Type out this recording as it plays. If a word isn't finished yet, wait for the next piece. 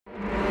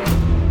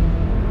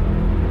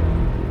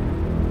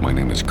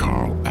is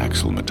Carl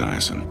Axel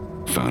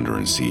Mathiasen, founder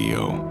and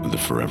CEO of the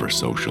Forever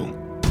Social.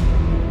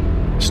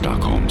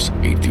 Stockholm's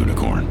 8th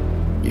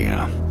unicorn.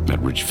 Yeah,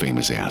 that rich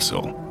famous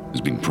asshole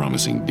has been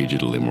promising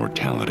digital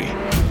immortality.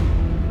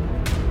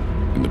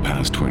 In the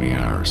past 20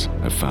 hours,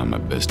 I've found my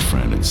best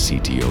friend and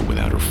CTO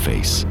without her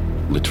face.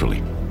 Literally,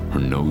 her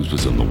nose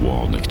was on the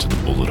wall next to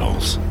the bullet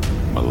holes.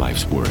 My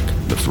life's work,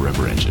 the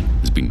Forever Engine,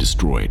 has been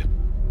destroyed.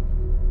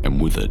 And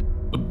with it,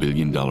 a $1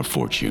 billion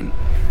fortune.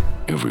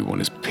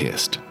 Everyone is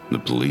pissed. The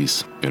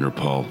police,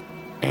 Interpol,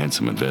 and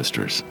some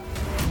investors.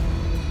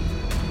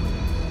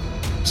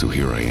 So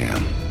here I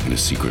am, in a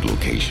secret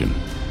location,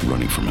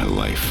 running for my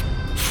life,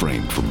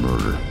 framed for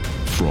murder,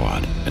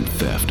 fraud, and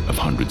theft of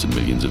hundreds of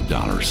millions of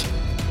dollars.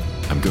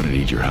 I'm gonna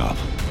need your help.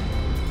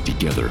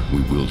 Together,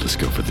 we will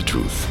discover the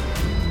truth.